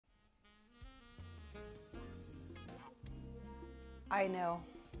I know.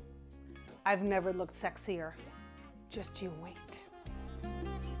 I've never looked sexier. Just you wait.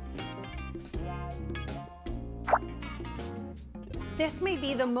 This may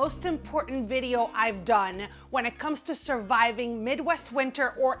be the most important video I've done when it comes to surviving Midwest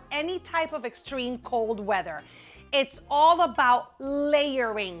winter or any type of extreme cold weather. It's all about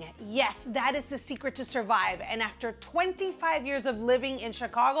layering. Yes, that is the secret to survive. And after 25 years of living in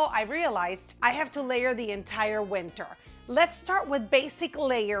Chicago, I realized I have to layer the entire winter. Let's start with basic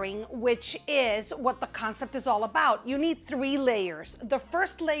layering, which is what the concept is all about. You need 3 layers. The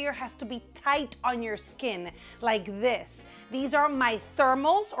first layer has to be tight on your skin, like this. These are my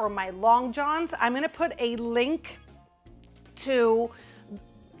thermals or my long johns. I'm gonna put a link to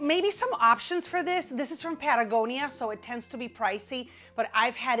maybe some options for this. This is from Patagonia, so it tends to be pricey, but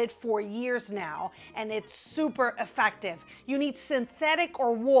I've had it for years now, and it's super effective. You need synthetic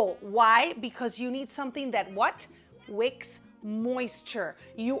or wool. Why? Because you need something that what? Wicks moisture.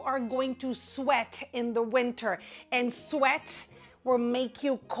 You are going to sweat in the winter, and sweat will make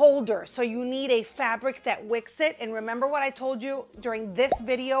you colder. So you need a fabric that wicks it. And remember what I told you during this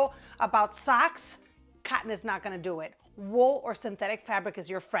video about socks? Cotton is not gonna do it. Wool or synthetic fabric is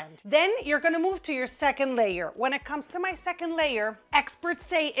your friend. Then you're gonna move to your second layer. When it comes to my second layer, experts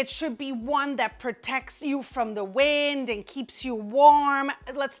say it should be one that protects you from the wind and keeps you warm.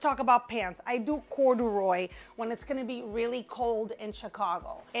 Let's talk about pants. I do corduroy when it's gonna be really cold in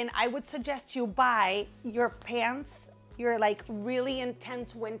Chicago. And I would suggest you buy your pants, your like really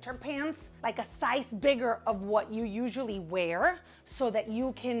intense winter pants, like a size bigger of what you usually wear so that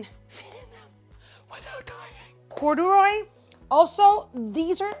you can fit in them without dying. Corduroy, also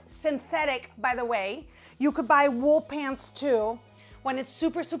these are synthetic, by the way. You could buy wool pants too. When it's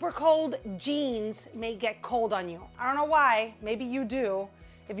super, super cold, jeans may get cold on you. I don't know why, maybe you do.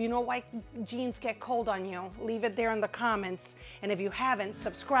 If you know why jeans get cold on you, leave it there in the comments. And if you haven't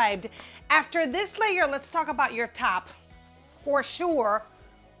subscribed, after this layer, let's talk about your top. For sure,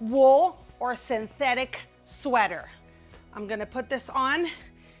 wool or synthetic sweater. I'm gonna put this on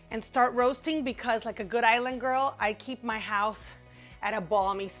and start roasting because like a good island girl, I keep my house at a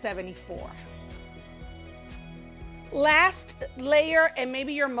balmy 74. Last layer, and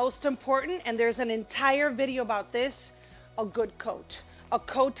maybe your most important, and there's an entire video about this, a good coat. A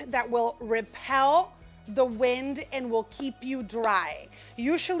coat that will repel the wind and will keep you dry.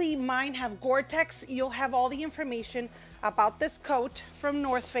 Usually mine have Gore-Tex. You'll have all the information about this coat from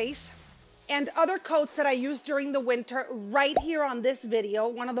North Face. And other coats that I use during the winter right here on this video,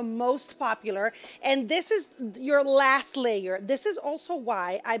 one of the most popular. And this is your last layer. This is also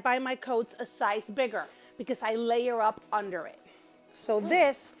why I buy my coats a size bigger, because I layer up under it. So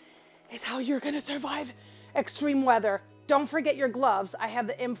this is how you're gonna survive extreme weather. Don't forget your gloves. I have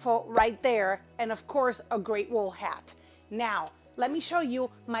the info right there. And of course, a great wool hat. Now, let me show you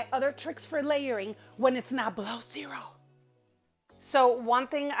my other tricks for layering when it's not below 0. So one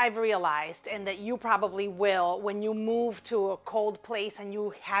thing I've realized, and that you probably will when you move to a cold place and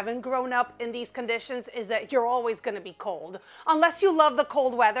you haven't grown up in these conditions, is that you're always going to be cold. Unless you love the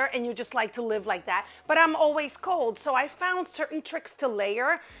cold weather and you just like to live like that. But I'm always cold. So I found certain tricks to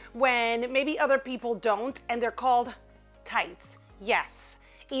layer when maybe other people don't, and they're called tights. Yes,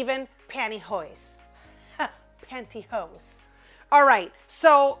 even pantyhose. Pantyhose. All right,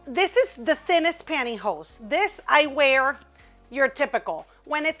 so this is the thinnest pantyhose. This I wear your typical,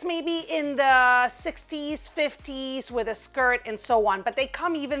 when it's maybe in the 60s, 50s with a skirt and so on, but they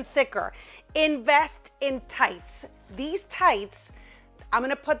come even thicker. Invest in tights. These tights, I'm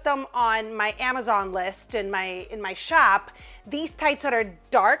gonna put them on my Amazon list in my shop. These tights that are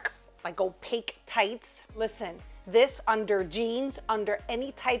dark, like opaque tights, listen, this under jeans, under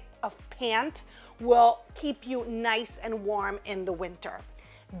any type of pant will keep you nice and warm in the winter.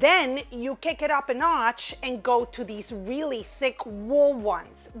 Then you kick it up a notch and go to these really thick wool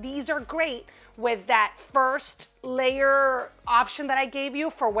ones. These are great with that first layer option that I gave you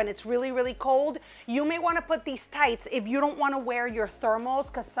for when it's really, really cold. You may want to put these tights if you don't want to wear your thermals,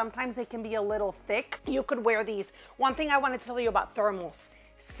 because sometimes they can be a little thick. You could wear these. One thing I want to tell you about thermals,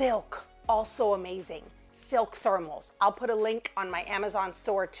 silk, also amazing. Silk thermals. I'll put a link on my Amazon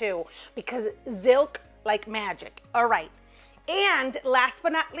store too, because silk like magic. All right. And last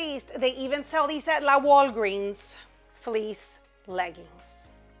but not least, they even sell these at La Walgreens, fleece leggings.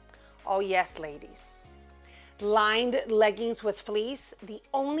 Oh yes, ladies. Lined leggings with fleece. The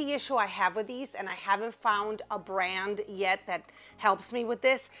only issue I have with these, and I haven't found a brand yet that helps me with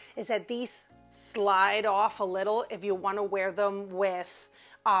this, is that these slide off a little if you want to wear them with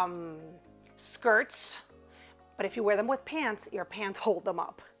skirts. But if you wear them with pants, your pants hold them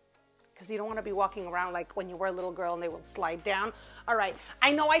up. because you don't want to be walking around like when you were a little girl and they will slide down. All right, I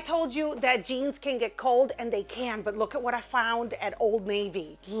know I told you that jeans can get cold, and they can, but look at what I found at Old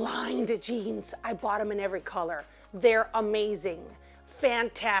Navy. Lined jeans. I bought them in every color. They're amazing,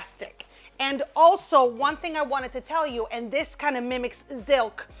 fantastic. And also, one thing I wanted to tell you, and this kind of mimics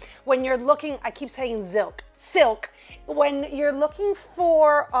silk, when you're looking, I keep saying silk, when you're looking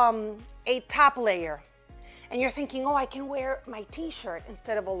for a top layer, and you're thinking, oh, I can wear my t-shirt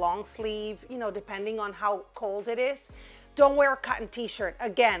instead of a long sleeve, you know, depending on how cold it is. Don't wear a cotton t-shirt.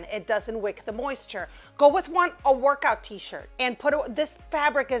 Again, it doesn't wick the moisture. Go with a workout t-shirt, and this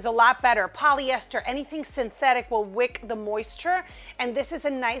fabric is a lot better. Polyester, anything synthetic will wick the moisture. And this is a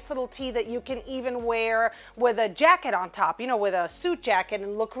nice little tee that you can even wear with a jacket on top, you know, with a suit jacket,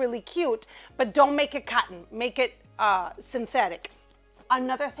 and look really cute, but don't make it cotton, make it synthetic.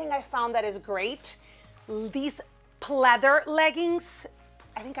 Another thing I found that is great, these pleather leggings.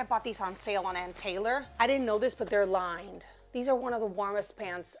 I think I bought these on sale on Ann Taylor. I didn't know this, but they're lined. These are one of the warmest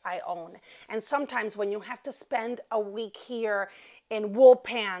pants I own. And sometimes when you have to spend a week here in wool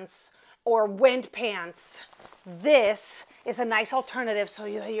pants or wind pants, this is a nice alternative. So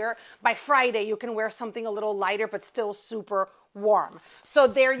by Friday, you can wear something a little lighter, but still super warm. So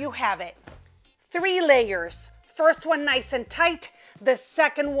there you have it. 3 layers. First one nice and tight. The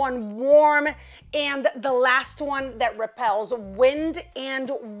second one warm, and the last one that repels wind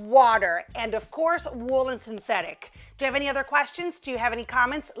and water, and of course wool and synthetic. Do you have any other questions? Do you have any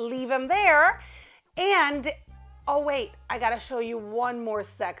comments? Leave them there. And oh wait, I gotta show you one more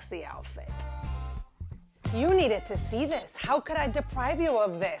sexy outfit. You needed to see this. How could I deprive you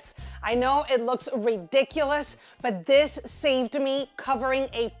of this? I know it looks ridiculous, but this saved me covering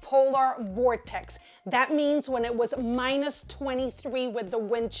a polar vortex. That means when it was -23 with the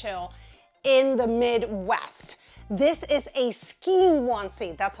wind chill in the Midwest. This is a skiing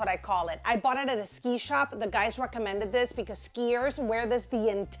onesie, that's what I call it. I bought it at a ski shop. The guys recommended this because skiers wear this the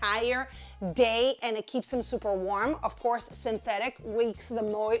entire day and it keeps them super warm. Of course, synthetic wicks the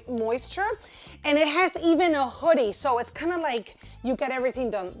moisture. And it has even a hoodie, so it's kind of like you get everything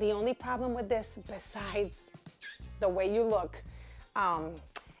done. The only problem with this, besides the way you look,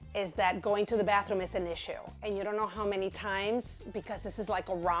 is that going to the bathroom is an issue. And you don't know how many times, because this is like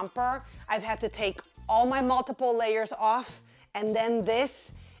a romper, I've had to take all my multiple layers off and then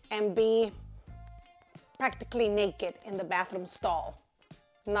this and be practically naked in the bathroom stall.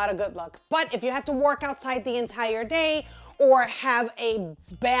 Not a good look. But if you have to work outside the entire day or have a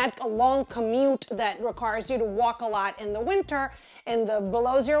long commute that requires you to walk a lot in the winter, in the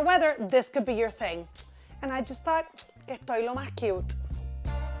below zero weather, this could be your thing. And I just thought, estoy lo más cute.